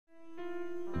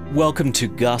Welcome to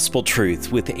Gospel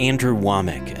Truth with Andrew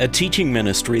Womack, a teaching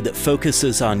ministry that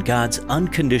focuses on God's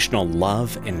unconditional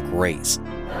love and grace.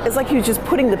 It's like he was just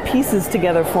putting the pieces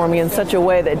together for me in such a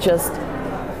way that just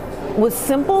was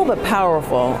simple but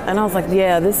powerful. And I was like,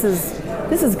 yeah, this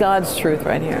is God's truth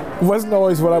right here. It wasn't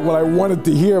always what I wanted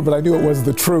to hear, but I knew it was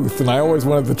the truth, and I always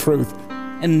wanted the truth.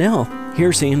 And now,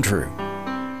 here's Andrew.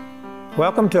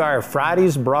 Welcome to our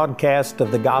Friday's broadcast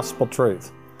of the Gospel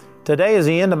Truth. Today is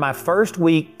the end of my first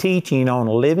week teaching on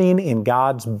living in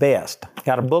God's best.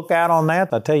 Got a book out on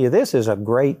that. I tell you, this is a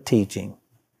great teaching.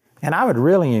 And I would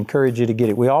really encourage you to get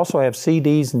it. We also have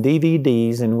CDs and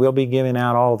DVDs, and we'll be giving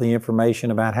out all the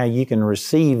information about how you can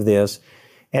receive this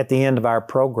at the end of our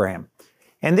program.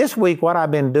 And this week, what I've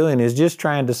been doing is just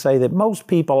trying to say that most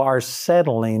people are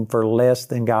settling for less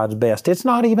than God's best. It's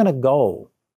not even a goal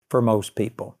for most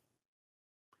people.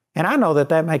 And I know that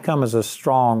that may come as a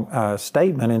strong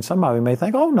statement, and some of you may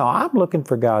think, oh no, I'm looking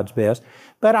for God's best.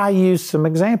 But I use some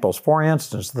examples. For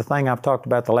instance, the thing I've talked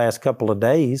about the last couple of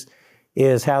days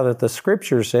is how that the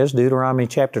Scripture says, Deuteronomy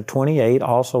chapter 28,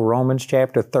 also Romans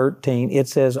chapter 13, it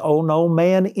says, owe no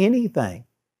man anything,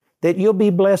 that you'll be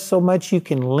blessed so much you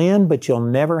can lend, but you'll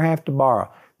never have to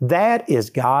borrow. That is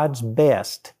God's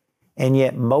best. And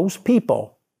yet most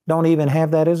people don't even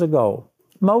have that as a goal.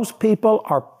 Most people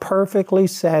are perfectly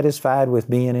satisfied with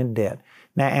being in debt.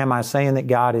 Now, am I saying that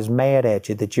God is mad at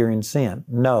you, that you're in sin?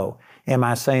 No. Am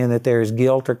I saying that there is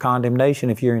guilt or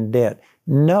condemnation if you're in debt?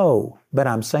 No. But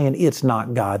I'm saying it's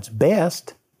not God's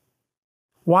best.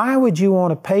 Why would you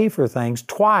want to pay for things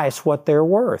twice what they're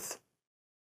worth?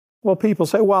 Well, people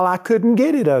say, well, I couldn't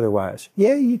get it otherwise.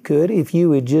 Yeah, you could if you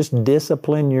would just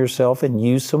discipline yourself and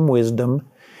use some wisdom.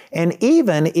 And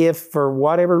even if for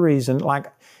whatever reason,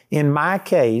 like in my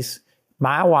case,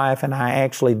 my wife and I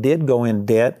actually did go in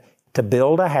debt to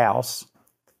build a house,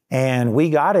 and we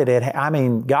got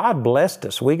it God blessed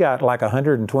us. We got like a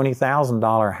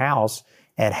 $120,000 house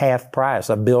at half price.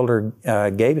 A builder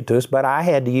gave it to us, but I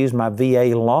had to use my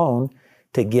VA loan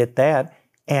to get that,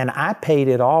 and I paid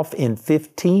it off in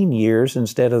 15 years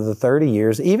instead of the 30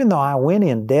 years. Even though I went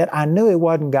in debt, I knew it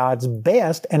wasn't God's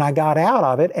best, and I got out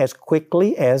of it as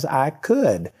quickly as I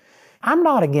could. I'm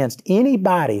not against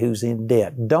anybody who's in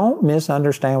debt. Don't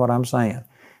misunderstand what I'm saying.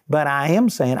 But I am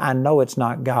saying I know it's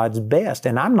not God's best,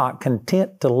 and I'm not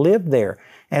content to live there.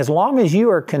 As long as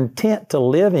you are content to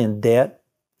live in debt,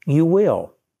 you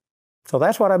will. So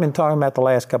that's what I've been talking about the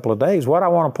last couple of days. What I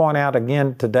want to point out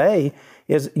again today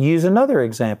is use another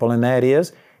example, and that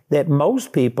is that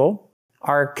most people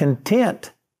are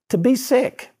content to be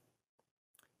sick.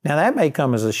 Now, that may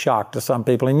come as a shock to some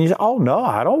people, and you say, oh, no,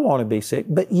 I don't want to be sick.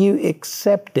 But you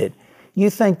accept it. You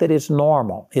think that it's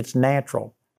normal. It's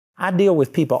natural. I deal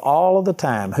with people all of the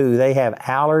time who they have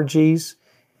allergies.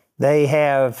 They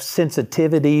have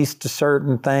sensitivities to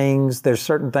certain things. There's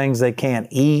certain things they can't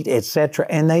eat, etc.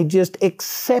 And they just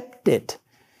accept it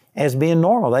as being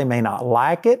normal. They may not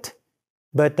like it,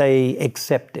 but they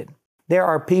accept it. There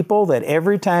are people that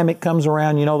every time it comes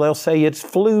around, they'll say it's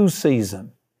flu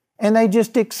season. And they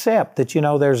just accept that,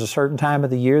 there's a certain time of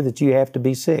the year that you have to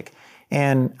be sick.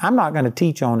 And I'm not going to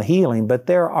teach on healing, but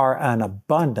there are an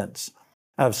abundance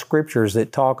of scriptures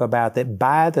that talk about that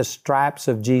by the stripes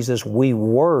of Jesus we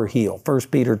were healed. 1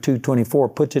 Peter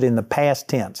 2:24 puts it in the past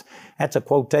tense. That's a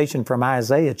quotation from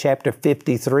Isaiah chapter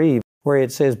 53, where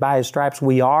it says, by His stripes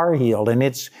we are healed. And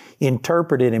it's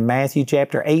interpreted in Matthew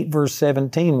chapter 8, verse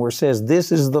 17, where it says,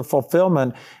 this is the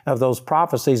fulfillment of those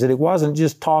prophecies, that it wasn't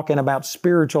just talking about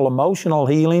spiritual, emotional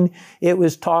healing, it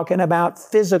was talking about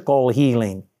physical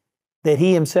healing, that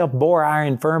He Himself bore our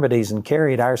infirmities and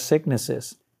carried our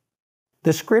sicknesses.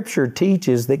 The Scripture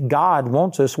teaches that God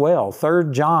wants us well.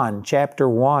 3 John chapter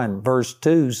 1, verse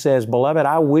 2 says, beloved,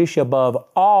 I wish above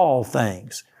all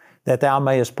things that thou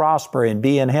mayest prosper and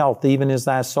be in health, even as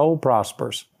thy soul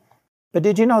prospers. But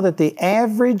did you know that the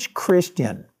average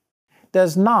Christian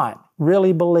does not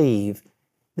really believe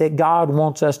that God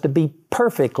wants us to be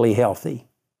perfectly healthy?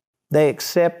 They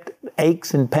accept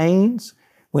aches and pains.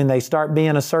 When they start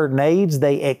being a certain age,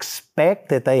 they expect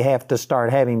that they have to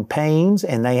start having pains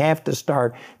and they have to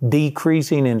start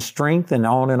decreasing in strength, and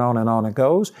on and on and on it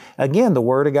goes. Again, the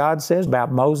Word of God says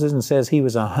about Moses, and says he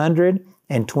was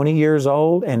 120 years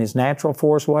old, and his natural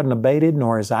force wasn't abated,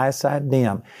 nor his eyesight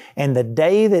dim. And the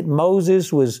day that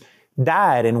Moses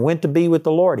died and went to be with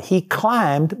the Lord, he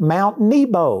climbed Mount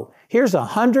Nebo. Here's a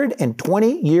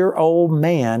 120-year-old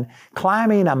man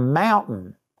climbing a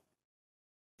mountain,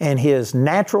 and his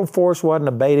natural force wasn't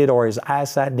abated or his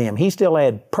eyesight dim. He still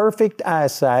had perfect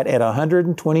eyesight at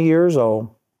 120 years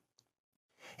old,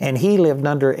 and he lived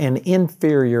under an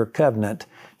inferior covenant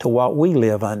to what we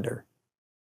live under.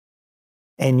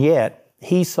 And yet,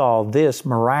 he saw this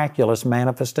miraculous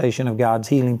manifestation of God's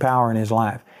healing power in his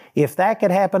life. If that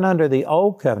could happen under the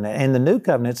Old Covenant, and the New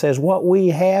Covenant says what we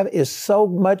have is so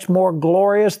much more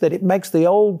glorious that it makes the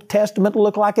Old Testament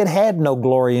look like it had no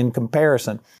glory in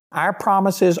comparison. Our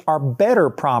promises are better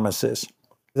promises.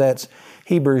 That's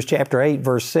Hebrews chapter 8,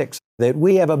 verse 6, that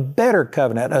we have a better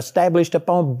covenant established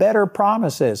upon better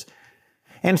promises.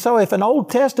 And so if an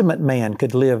Old Testament man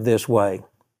could live this way,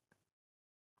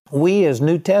 we as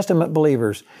New Testament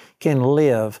believers can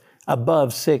live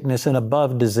above sickness and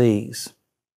above disease.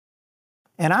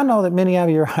 And I know that many of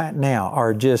you right now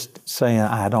are just saying,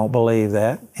 I don't believe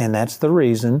that. And that's the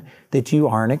reason that you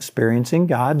aren't experiencing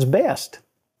God's best.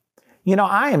 You know,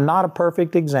 I am not a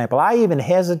perfect example. I even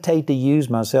hesitate to use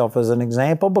myself as an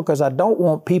example because I don't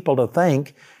want people to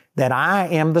think that I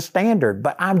am the standard.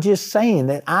 But I'm just saying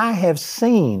that I have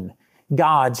seen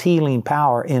God's healing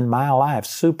power in my life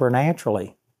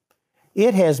supernaturally.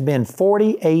 It has been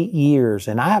 48 years,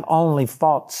 and I've only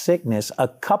fought sickness a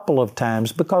couple of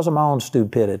times because of my own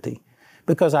stupidity,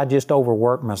 because I just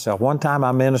overworked myself. One time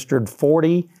I ministered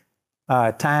 40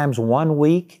 times one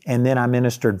week, and then I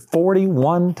ministered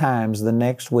 41 times the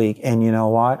next week. And you know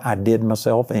what? I did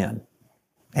myself in.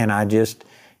 And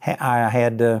I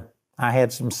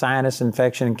had some sinus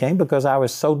infection and came because I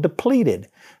was so depleted.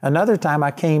 Another time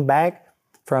I came back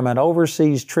from an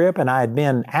overseas trip, and I had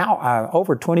been out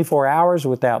over 24 hours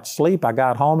without sleep. I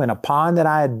got home, and a pond that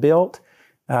I had built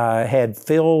had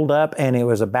filled up, and it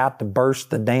was about to burst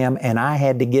the dam, and I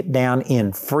had to get down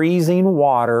in freezing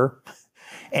water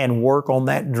and work on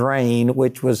that drain,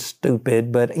 which was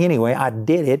stupid. But anyway, I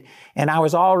did it, and I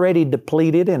was already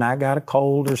depleted, and I got a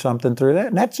cold or something through that.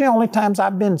 And that's the only times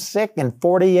I've been sick in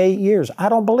 48 years. I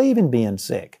don't believe in being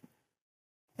sick.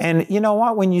 And you know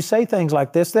what? When you say things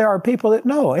like this, there are people that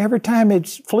know every time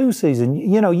it's flu season,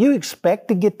 you know, you expect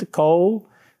to get the cold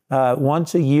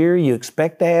once a year. You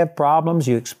expect to have problems.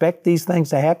 You expect these things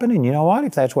to happen. And you know what?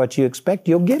 If that's what you expect,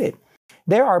 you'll get it.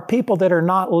 There are people that are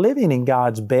not living in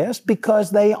God's best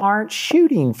because they aren't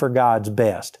shooting for God's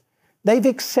best. They've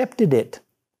accepted it.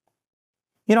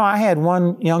 You know, I had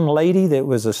one young lady that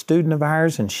was a student of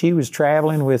ours, and she was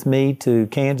traveling with me to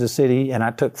Kansas City, and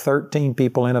I took 13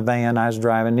 people in a van I was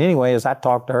driving. Anyway, as I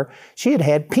talked to her, she had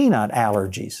had peanut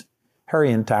allergies her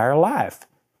entire life,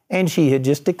 and she had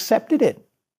just accepted it,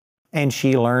 and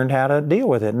she learned how to deal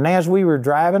with it. And as we were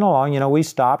driving along, you know, we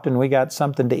stopped and we got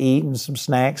something to eat and some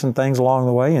snacks and things along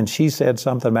the way, and she said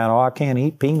something about, oh, I can't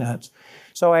eat peanuts.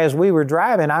 So as we were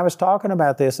driving, I was talking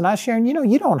about this, and I was sharing, you know,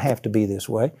 you don't have to be this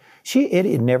way.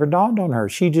 It never dawned on her.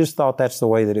 She just thought that's the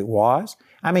way that it was.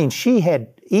 I mean, she had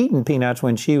eaten peanuts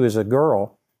when she was a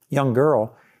young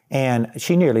girl, and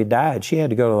she nearly died. She had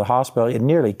to go to the hospital. It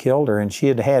nearly killed her, and she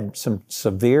had had some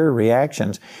severe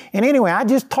reactions. And anyway, I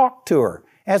just talked to her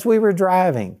as we were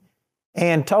driving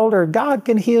and told her, God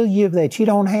can heal you of that. You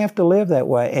don't have to live that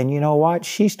way. And you know what?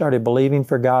 She started believing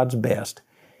for God's best.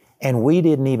 And we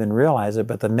didn't even realize it,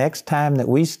 but the next time that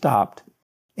we stopped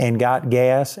and got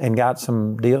gas and got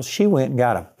some deals, she went and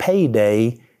got a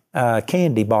Payday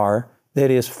candy bar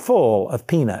that is full of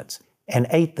peanuts and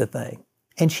ate the thing.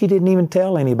 And she didn't even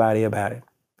tell anybody about it.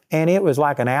 And it was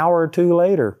like an hour or two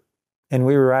later, and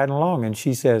we were riding along, and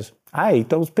she says, I ate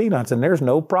those peanuts, and there's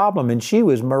no problem. And she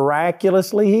was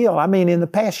miraculously healed. I mean, in the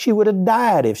past, she would have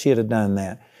died if she had done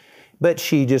that. But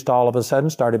she just all of a sudden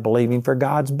started believing for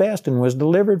God's best and was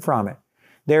delivered from it.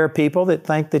 There are people that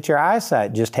think that your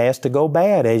eyesight just has to go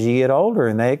bad as you get older,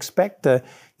 and they expect to,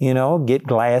 you know, get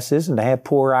glasses and to have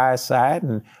poor eyesight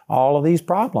and all of these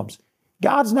problems.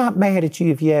 God's not mad at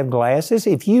you if you have glasses.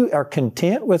 If you are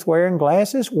content with wearing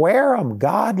glasses, wear them.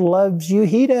 God loves you.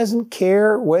 He doesn't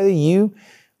care whether you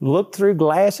look through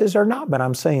glasses or not. But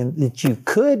I'm saying that you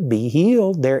could be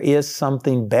healed. There is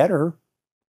something better.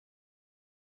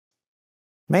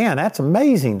 Man, that's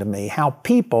amazing to me how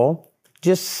people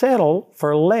just settle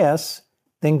for less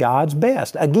than God's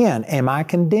best. Again, am I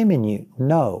condemning you?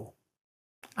 No.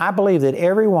 I believe that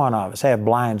every one of us have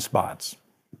blind spots.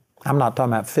 I'm not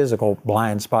talking about physical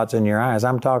blind spots in your eyes.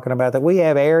 I'm talking about that we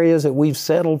have areas that we've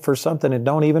settled for something and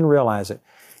don't even realize it.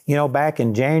 You know, back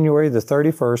in January the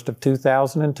 31st of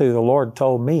 2002, the Lord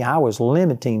told me I was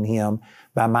limiting Him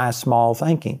by my small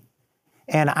thinking.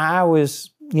 And I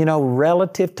was, you know,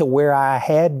 relative to where I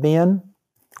had been,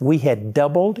 we had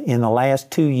doubled in the last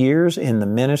 2 years in the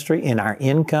ministry, in our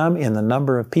income, in the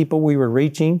number of people we were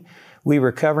reaching. We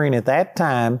were covering at that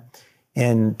time,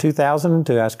 in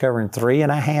 2002, I was covering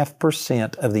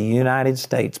 3.5% of the United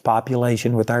States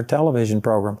population with our television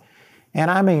program.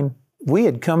 And I mean, we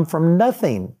had come from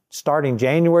nothing starting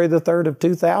January the 3rd of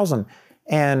 2000.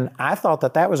 And I thought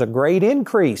that that was a great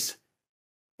increase.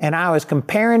 And I was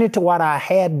comparing it to what I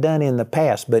had done in the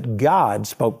past. But God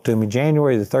spoke to me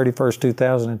January the 31st,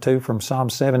 2002 from Psalm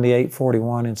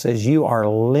 78:41 and says, you are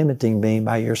limiting me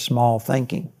by your small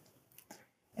thinking.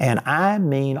 And I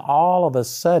mean, all of a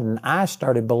sudden, I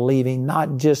started believing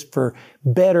not just for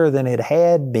better than it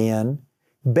had been,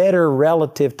 better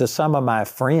relative to some of my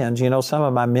friends. You know, some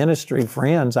of my ministry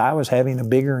friends, I was having a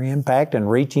bigger impact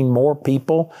and reaching more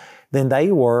people than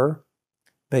they were.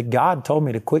 But God told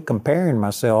me to quit comparing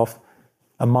myself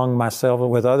among myself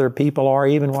with other people or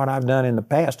even what I've done in the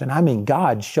past. And I mean,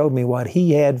 God showed me what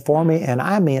He had for me. And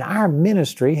I mean, our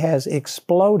ministry has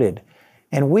exploded.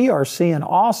 And we are seeing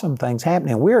awesome things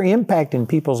happening. We're impacting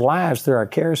people's lives through our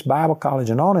Charis Bible College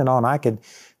and on and on. I could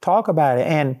talk about it.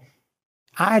 And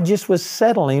I just was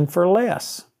settling for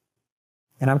less.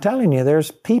 And I'm telling you,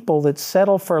 there's people that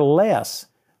settle for less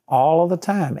all of the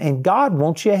time. And God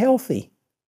wants you healthy.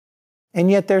 And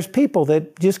yet there's people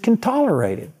that just can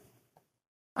tolerate it.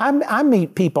 I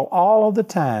meet people all of the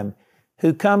time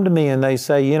who come to me and they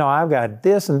say, you know, I've got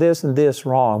this and this and this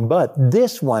wrong, but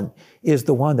this one is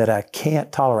the one that I can't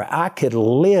tolerate. I could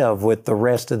live with the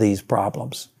rest of these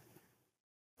problems.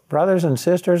 Brothers and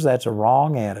sisters, that's a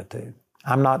wrong attitude.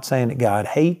 I'm not saying that God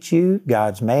hates you,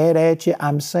 God's mad at you.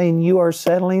 I'm saying you are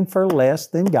settling for less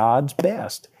than God's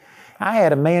best. I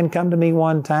had a man come to me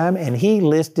one time and he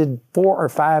listed 4 or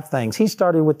 5 things. He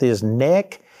started with his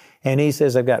neck and he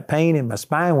says, I've got pain in my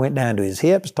spine, went down to his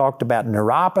hips, talked about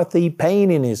neuropathy,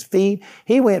 pain in his feet.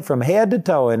 He went from head to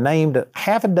toe and named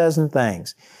half a dozen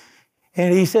things.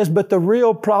 And he says, but the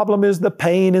real problem is the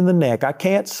pain in the neck. I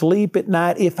can't sleep at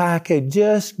night. If I could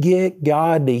just get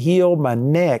God to heal my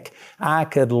neck, I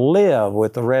could live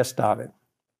with the rest of it.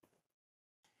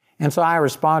 And so I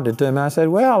responded to him. I said,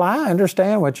 well, I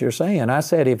understand what you're saying. I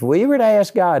said, if we were to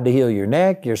ask God to heal your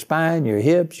neck, your spine, your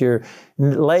hips, your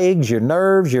legs, your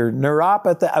nerves, your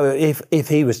neuropathy, if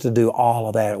He was to do all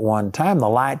of that at one time, the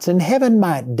lights in heaven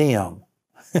might dim.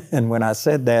 And when I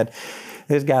said that,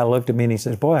 this guy looked at me and he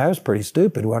says, boy, that was pretty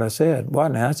stupid what I said,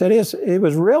 wasn't it? I said, it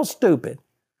was real stupid.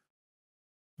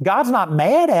 God's not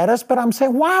mad at us, but I'm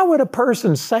saying, why would a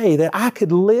person say that I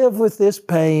could live with this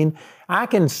pain, I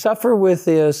can suffer with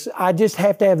this, I just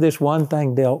have to have this one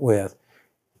thing dealt with?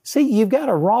 See, you've got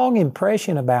a wrong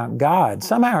impression about God.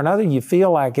 Somehow or another, you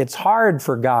feel like it's hard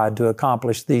for God to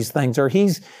accomplish these things, or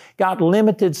He's got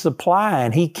limited supply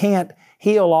and He can't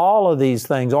heal all of these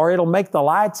things, or it'll make the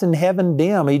lights in heaven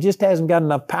dim. He just hasn't got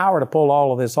enough power to pull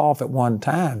all of this off at one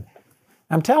time.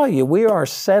 I'm telling you, we are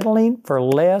settling for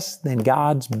less than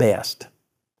God's best.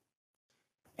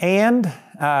 And,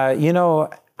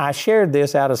 I shared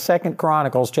this out of 2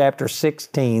 Chronicles chapter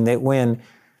 16, that when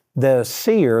the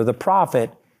seer, the prophet,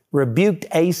 rebuked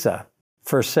Asa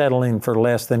for settling for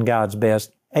less than God's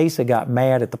best, Asa got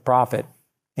mad at the prophet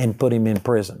and put him in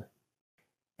prison.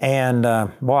 And,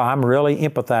 I'm really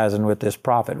empathizing with this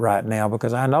prophet right now,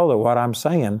 because I know that what I'm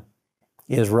saying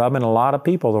is rubbing a lot of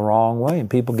people the wrong way, and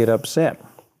people get upset.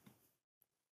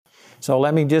 So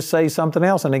let me just say something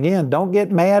else. And again, don't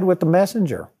get mad with the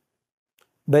messenger.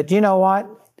 But you know what?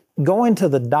 Going to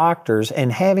the doctors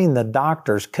and having the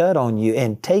doctors cut on you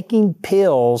and taking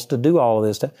pills to do all of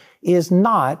this stuff is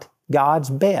not God's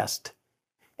best.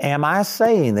 Am I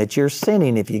saying that you're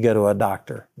sinning if you go to a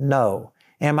doctor? No.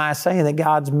 Am I saying that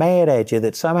God's mad at you,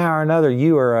 that somehow or another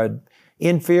you are an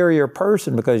inferior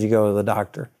person because you go to the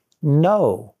doctor?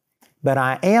 No. But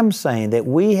I am saying that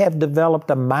we have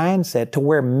developed a mindset to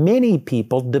where many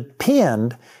people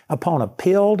depend upon a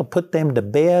pill to put them to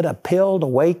bed, a pill to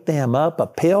wake them up, a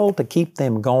pill to keep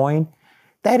them going.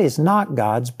 That is not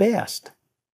God's best.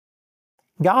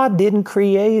 God didn't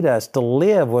create us to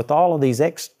live with all of these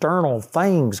external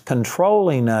things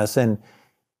controlling us. And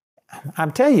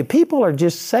I'm telling you, people are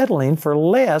just settling for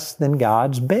less than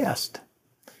God's best.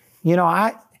 You know,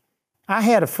 I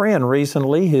had a friend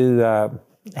recently who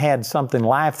had something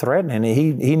life-threatening.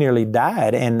 He nearly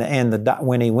died, and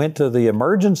when he went to the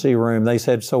emergency room, they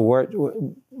said, so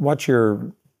what's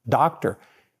your doctor?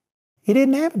 He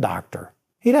didn't have a doctor.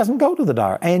 He doesn't go to the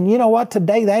doctor. And you know what?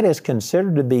 Today that is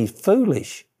considered to be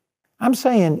foolish. I'm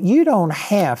saying you don't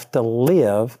have to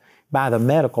live by the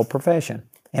medical profession.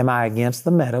 Am I against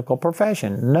the medical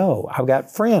profession? No. I've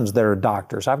got friends that are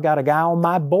doctors. I've got a guy on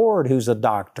my board who's a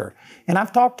doctor, and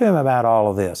I've talked to him about all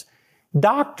of this.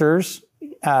 Doctors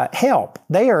help.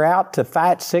 They are out to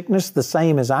fight sickness the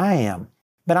same as I am.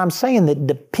 But I'm saying that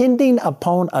depending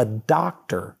upon a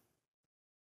doctor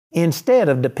instead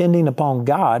of depending upon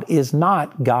God is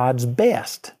not God's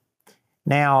best.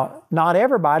 Now, not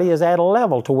everybody is at a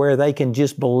level to where they can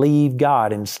just believe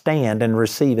God and stand and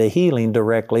receive a healing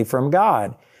directly from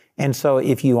God. And so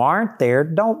if you aren't there,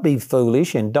 don't be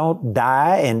foolish and don't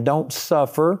die and don't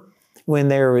suffer when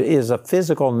there is a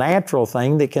physical, natural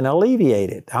thing that can alleviate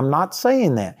it. I'm not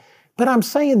saying that. But I'm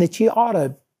saying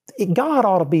that God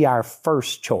ought to be our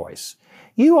first choice.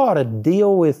 You ought to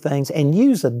deal with things and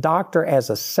use a doctor as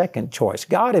a second choice.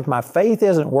 God, if my faith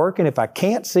isn't working, if I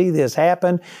can't see this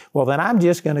happen, well, then I'm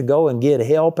just going to go and get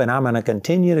help and I'm going to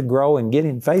continue to grow and get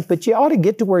in faith. But you ought to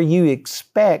get to where you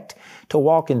expect to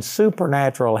walk in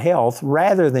supernatural health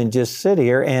rather than just sit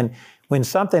here and when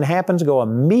something happens, go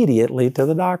immediately to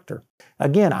the doctor.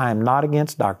 Again, I'm not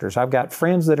against doctors. I've got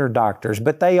friends that are doctors,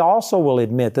 but they also will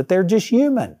admit that they're just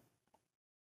human.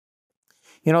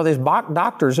 You know, this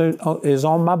doctor is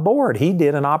on my board. He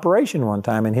did an operation one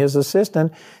time and his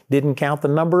assistant didn't count the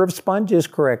number of sponges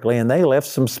correctly and they left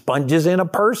some sponges in a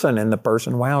person and the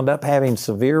person wound up having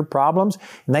severe problems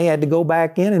and they had to go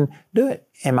back in and do it.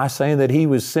 Am I saying that he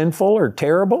was sinful or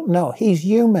terrible? No, he's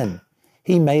human.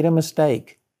 He made a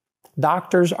mistake.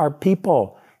 Doctors are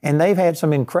people and they've had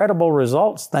some incredible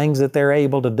results, things that they're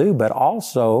able to do, but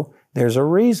also there's a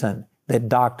reason that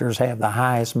doctors have the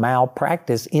highest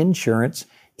malpractice insurance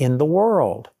in the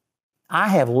world. I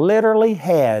have literally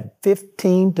had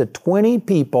 15 to 20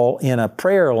 people in a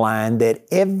prayer line that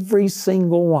every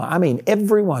single one,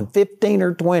 everyone, 15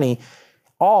 or 20,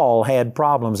 all had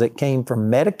problems that came from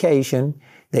medication,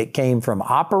 that came from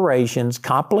operations,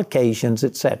 complications,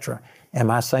 etc.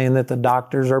 Am I saying that the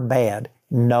doctors are bad?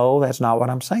 No, that's not what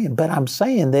I'm saying. But I'm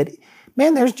saying that,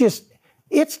 man,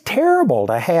 it's terrible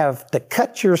to have to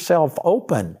cut yourself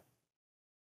open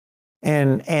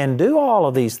and do all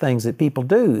of these things that people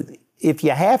do. If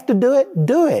you have to do it,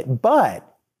 do it.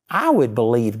 But I would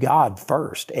believe God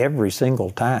first every single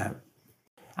time.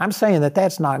 I'm saying that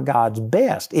that's not God's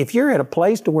best. If you're at a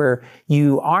place to where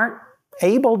you aren't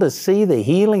able to see the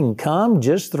healing come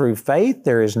just through faith,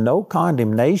 there is no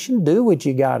condemnation. Do what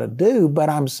you got to do. But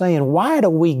I'm saying, why do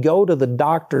we go to the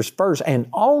doctors first? And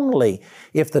only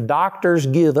if the doctors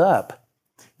give up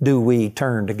do we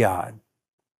turn to God.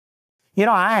 You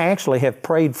know, I actually have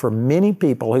prayed for many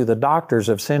people who the doctors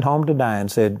have sent home to die and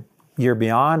said, you're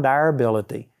beyond our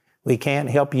ability. We can't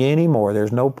help you anymore.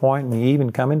 There's no point in you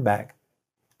even coming back.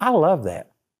 I love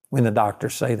that when the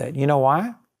doctors say that. You know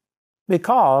why?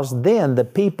 Because then the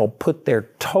people put their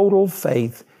total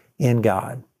faith in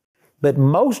God. But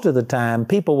most of the time,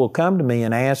 people will come to me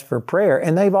and ask for prayer,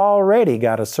 and they've already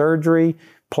got a surgery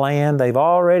planned. They've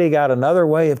already got another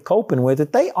way of coping with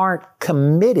it. They aren't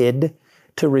committed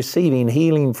to receiving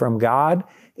healing from God.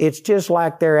 It's just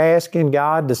like they're asking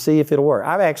God to see if it'll work.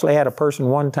 I've actually had a person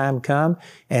one time come,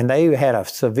 and they had a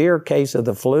severe case of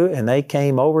the flu, and they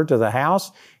came over to the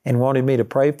house and wanted me to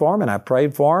pray for them, and I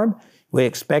prayed for them. We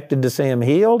expected to see them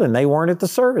healed, and they weren't at the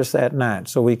service that night.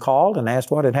 So we called and asked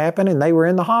what had happened, and they were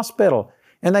in the hospital.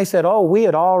 And they said, oh, we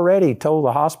had already told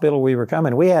the hospital we were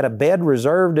coming. We had a bed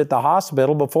reserved at the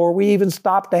hospital before we even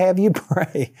stopped to have you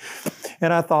pray.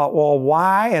 And I thought, well,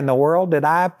 why in the world did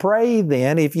I pray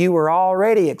then if you were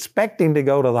already expecting to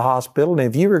go to the hospital? And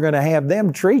if you were going to have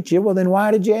them treat you, well, then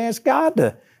why did you ask God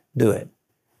to do it?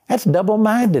 That's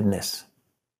double-mindedness.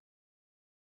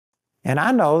 And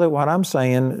I know that what I'm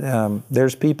saying,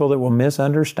 there's people that will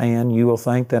misunderstand. You will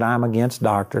think that I'm against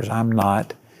doctors. I'm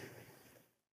not.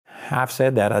 I've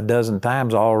said that a dozen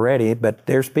times already, but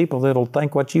there's people that'll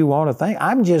think what you want to think.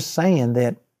 I'm just saying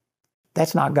that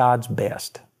that's not God's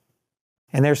best.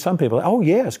 And there's some people, oh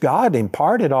yes, God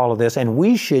imparted all of this, and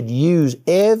we should use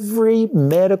every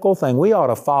medical thing. We ought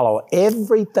to follow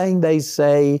everything they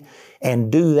say and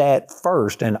do that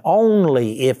first, and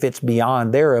only if it's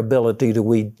beyond their ability do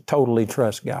we totally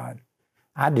trust God.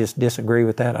 I just disagree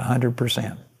with that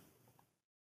 100%.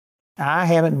 I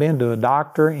haven't been to a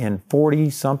doctor in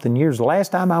 40-something years. The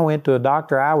last time I went to a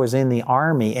doctor, I was in the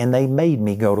Army, and they made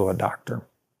me go to a doctor.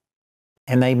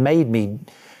 And they made me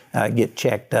get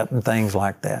checked up and things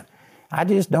like that. I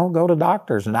just don't go to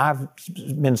doctors, and I've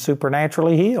been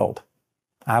supernaturally healed.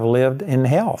 I've lived in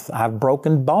health. I've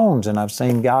broken bones, and I've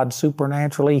seen God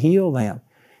supernaturally heal them.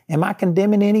 Am I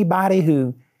condemning anybody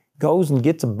who goes and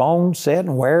gets a bone set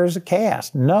and wears a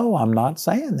cast? No, I'm not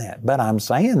saying that. But I'm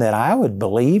saying that I would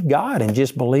believe God and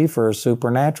just believe for a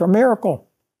supernatural miracle.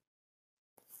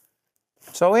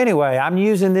 So anyway, I'm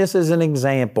using this as an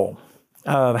example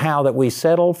of how that we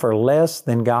settle for less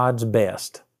than God's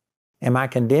best. Am I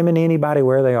condemning anybody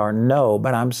where they are? No,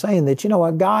 but I'm saying that, you know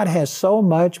what, God has so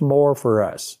much more for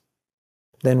us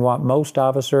than what most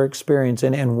of us are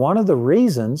experiencing. And one of the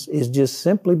reasons is just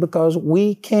simply because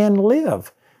we can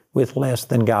live with less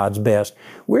than God's best.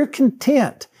 We're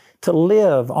content to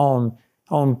live on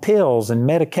on pills and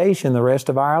medication the rest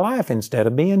of our life instead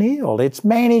of being healed. It's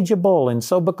manageable. And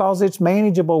so because it's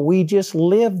manageable, we just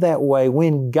live that way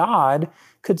when God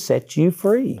could set you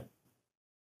free.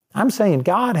 I'm saying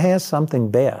God has something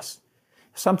best,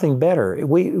 something better.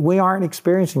 We aren't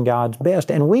experiencing God's best,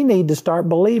 and we need to start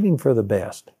believing for the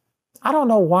best. I don't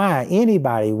know why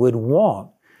anybody would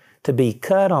want to be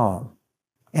cut on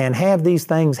and have these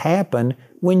things happen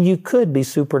when you could be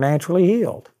supernaturally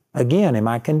healed. Again, am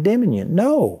I condemning you?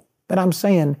 No, but I'm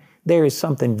saying there is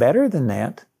something better than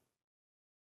that.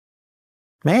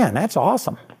 Man, that's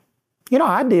awesome. You know,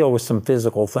 I deal with some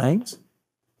physical things,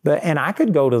 and I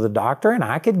could go to the doctor and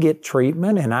I could get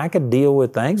treatment and I could deal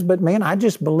with things, but man, I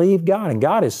just believe God, and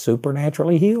God has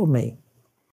supernaturally healed me.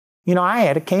 You know, I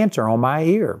had a cancer on my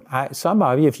ear. Some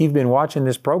of you, if you've been watching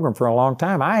this program for a long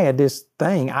time, I had this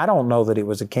thing. I don't know that it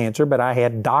was a cancer, but I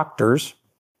had doctors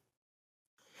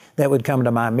that would come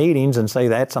to my meetings and say,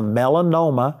 that's a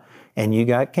melanoma and you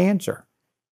got cancer.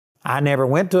 I never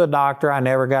went to a doctor. I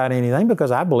never got anything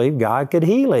because I believed God could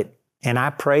heal it. And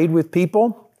I prayed with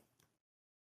people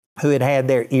who had had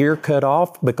their ear cut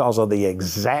off because of the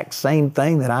exact same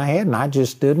thing that I had. And I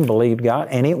just stood and believed God,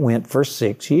 and it went for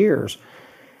 6 years.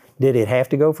 Did it have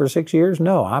to go for 6 years?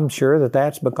 No, I'm sure that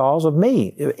that's because of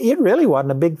me. It really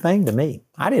wasn't a big thing to me.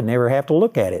 I didn't ever have to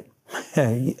look at it.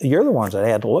 You're the ones that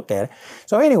had to look at it.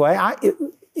 So anyway,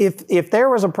 if there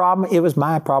was a problem, it was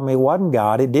my problem. It wasn't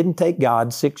God. It didn't take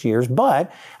God 6 years,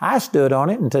 but I stood on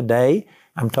it, and today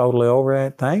I'm totally over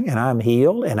that thing, and I'm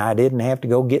healed, and I didn't have to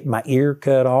go get my ear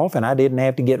cut off, and I didn't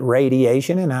have to get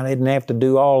radiation, and I didn't have to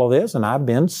do all of this, and I've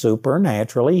been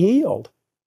supernaturally healed.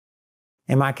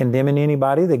 Am I condemning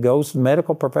anybody that goes to the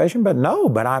medical profession? But no,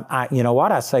 but I you know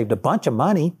what? I saved a bunch of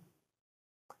money.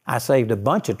 I saved a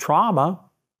bunch of trauma.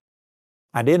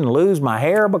 I didn't lose my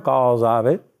hair because of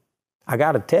it. I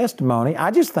got a testimony.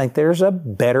 I just think there's a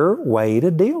better way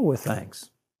to deal with things.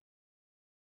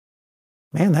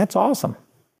 Man, that's awesome.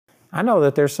 I know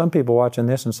that there's some people watching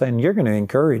this and saying, you're going to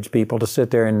encourage people to sit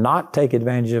there and not take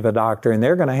advantage of a doctor, and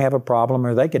they're going to have a problem,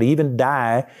 or they could even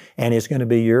die, and it's going to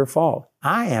be your fault.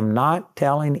 I am not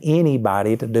telling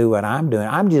anybody to do what I'm doing.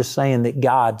 I'm just saying that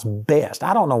God's best.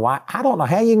 I don't know why. I don't know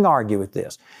how you can argue with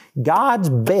this. God's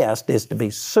best is to be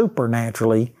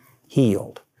supernaturally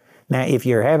healed. Now, if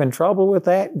you're having trouble with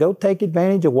that, go take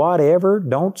advantage of whatever.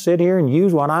 Don't sit here and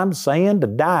use what I'm saying to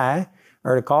die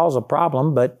or to cause a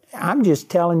problem, but I'm just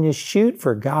telling you, shoot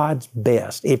for God's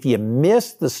best. If you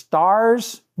miss the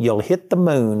stars, you'll hit the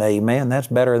moon. Amen. That's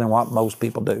better than what most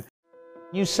people do.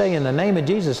 You say, in the name of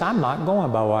Jesus, I'm not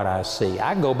going by what I see.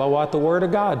 I go by what the Word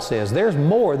of God says. There's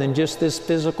more than just this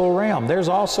physical realm. There's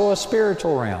also a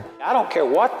spiritual realm. I don't care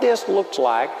what this looks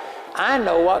like. I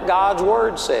know what God's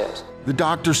Word says. The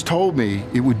doctors told me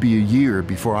it would be a year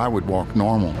before I would walk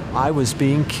normal. I was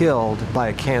being killed by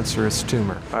a cancerous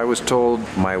tumor. I was told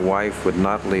my wife would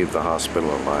not leave the hospital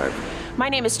alive. My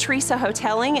name is Teresa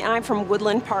Hotelling, and I'm from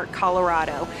Woodland Park,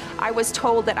 Colorado. I was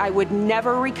told that I would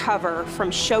never recover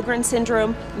from Sjogren's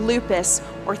syndrome, lupus,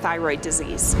 or thyroid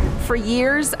disease. For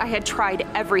years, I had tried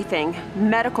everything: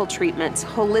 medical treatments,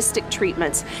 holistic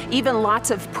treatments, even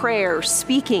lots of prayer,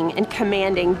 speaking, and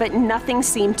commanding, but nothing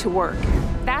seemed to work.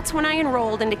 That's when I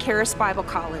enrolled into Charis Bible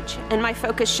College, and my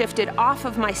focus shifted off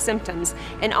of my symptoms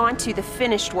and onto the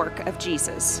finished work of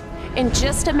Jesus. In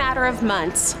just a matter of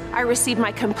months, I received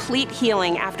my complete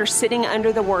healing after sitting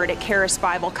under the Word at Charis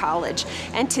Bible College.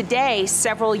 And today,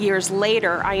 several years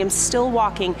later, I am still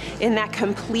walking in that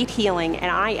complete healing, and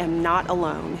I am not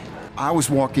alone. I was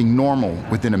walking normal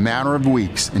within a matter of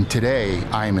weeks, and today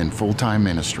I am in full-time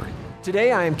ministry.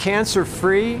 Today I am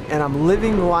cancer-free, and I'm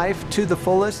living life to the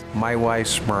fullest. My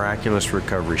wife's miraculous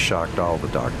recovery shocked all the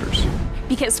doctors.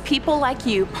 Because people like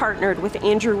you partnered with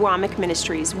Andrew Wommack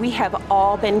Ministries, we have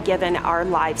all been given our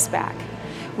lives back.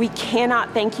 We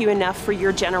cannot thank you enough for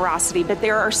your generosity, but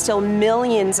there are still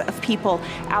millions of people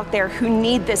out there who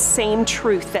need this same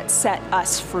truth that set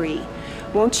us free.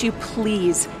 Won't you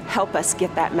please help us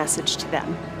get that message to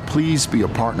them? Please be a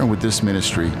partner with this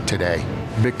ministry today.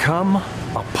 Become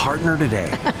a partner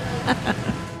today.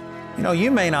 You know,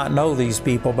 you may not know these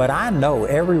people, but I know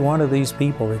every one of these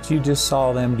people that you just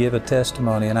saw them give a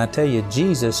testimony. And I tell you,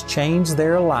 Jesus changed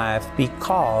their life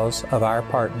because of our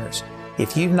partners.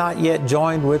 If you've not yet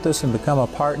joined with us and become a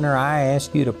partner, I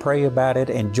ask you to pray about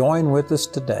it and join with us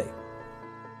today.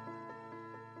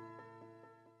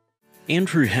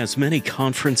 Andrew has many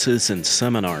conferences and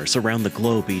seminars around the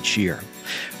globe each year.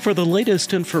 For the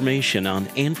latest information on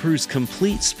Andrew's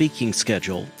complete speaking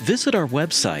schedule, visit our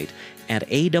website at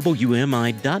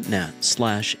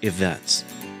awmi.net/events.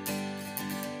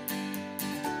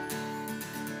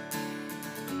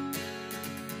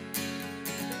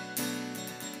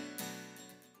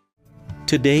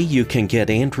 Today you can get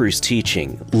Andrew's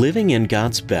teaching, Living in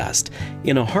God's Best,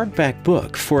 in a hardback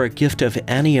book for a gift of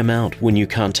any amount when you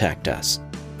contact us.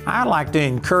 I'd like to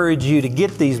encourage you to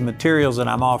get these materials that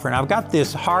I'm offering. I've got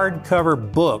this hardcover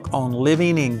book on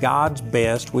living in God's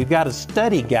best. We've got a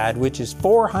study guide, which is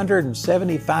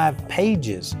 475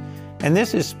 pages. And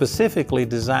this is specifically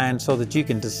designed so that you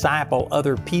can disciple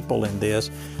other people in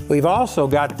this. We've also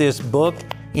got this book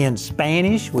in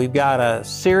Spanish. We've got a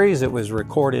series that was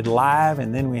recorded live,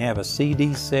 and then we have a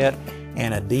CD set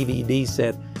and a DVD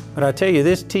set. But I tell you,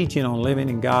 this teaching on living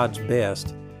in God's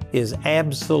best is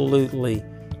absolutely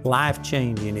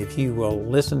life-changing if you will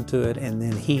listen to it and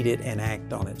then heed it and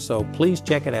act on it. So please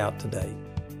check it out today.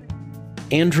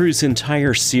 Andrew's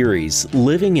entire series,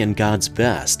 Living in God's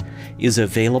Best, is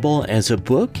available as a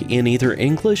book in either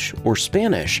English or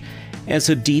Spanish, as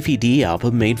a DVD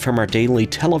album made from our daily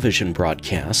television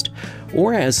broadcast,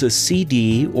 or as a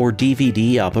CD or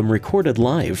DVD album recorded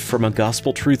live from a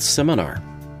Gospel Truth seminar.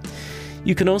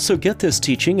 You can also get this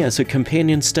teaching as a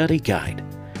companion study guide.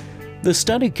 The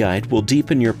study guide will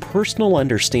deepen your personal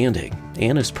understanding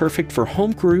and is perfect for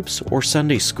home groups or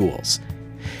Sunday schools.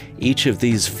 Each of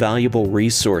these valuable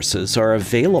resources are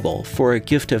available for a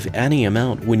gift of any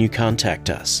amount when you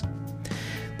contact us.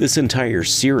 This entire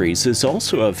series is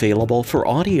also available for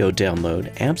audio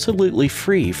download absolutely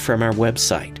free from our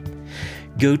website.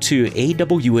 Go to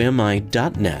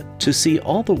awmi.net to see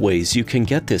all the ways you can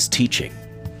get this teaching.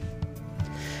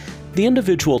 The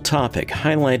individual topic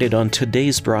highlighted on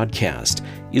today's broadcast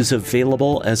is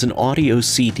available as an audio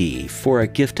CD for a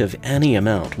gift of any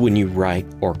amount when you write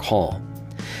or call.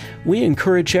 We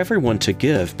encourage everyone to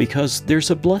give because there's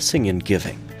a blessing in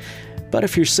giving. But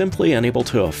if you're simply unable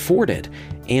to afford it,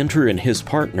 Andrew and his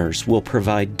partners will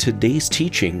provide today's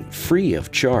teaching free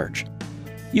of charge.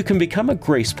 You can become a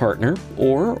Grace Partner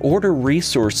or order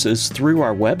resources through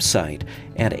our website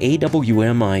at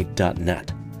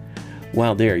awmi.net.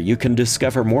 While there, you can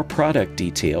discover more product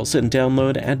details and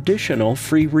download additional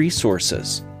free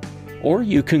resources. Or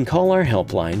you can call our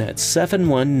helpline at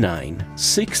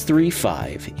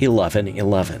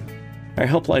 719-635-1111. Our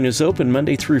helpline is open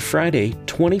Monday through Friday,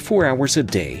 24 hours a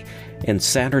day, and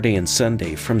Saturday and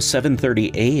Sunday from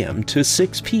 7:30 a.m. to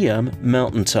 6 p.m.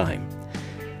 Mountain Time.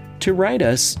 To write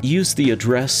us, use the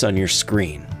address on your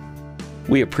screen.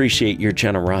 We appreciate your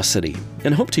generosity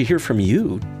and hope to hear from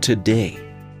you today.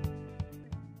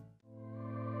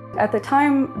 At the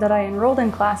time that I enrolled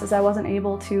in classes, I wasn't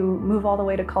able to move all the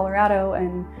way to Colorado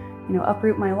and,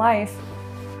 uproot my life.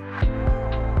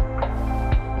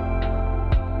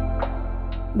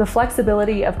 The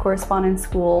flexibility of correspondence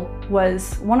school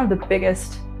was one of the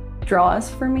biggest draws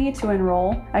for me to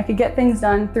enroll. I could get things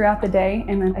done throughout the day,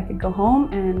 and then I could go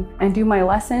home and do my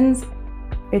lessons.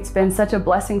 It's been such a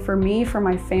blessing for me, for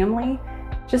my family,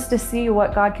 just to see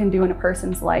what God can do in a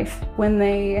person's life when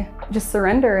they just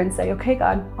surrender and say, okay,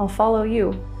 God, I'll follow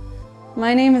you.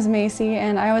 My name is Macy,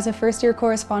 and I was a first-year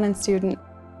correspondence student.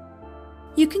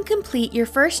 You can complete your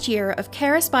first year of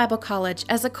Charis Bible College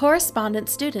as a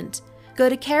correspondence student. Go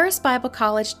to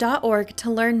charisbiblecollege.org to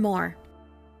learn more.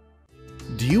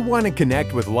 Do you want to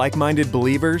connect with like-minded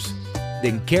believers?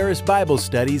 Then Charis Bible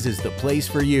Studies is the place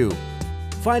for you.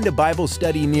 Find a Bible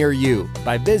study near you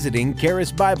by visiting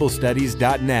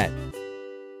charisbiblestudies.net.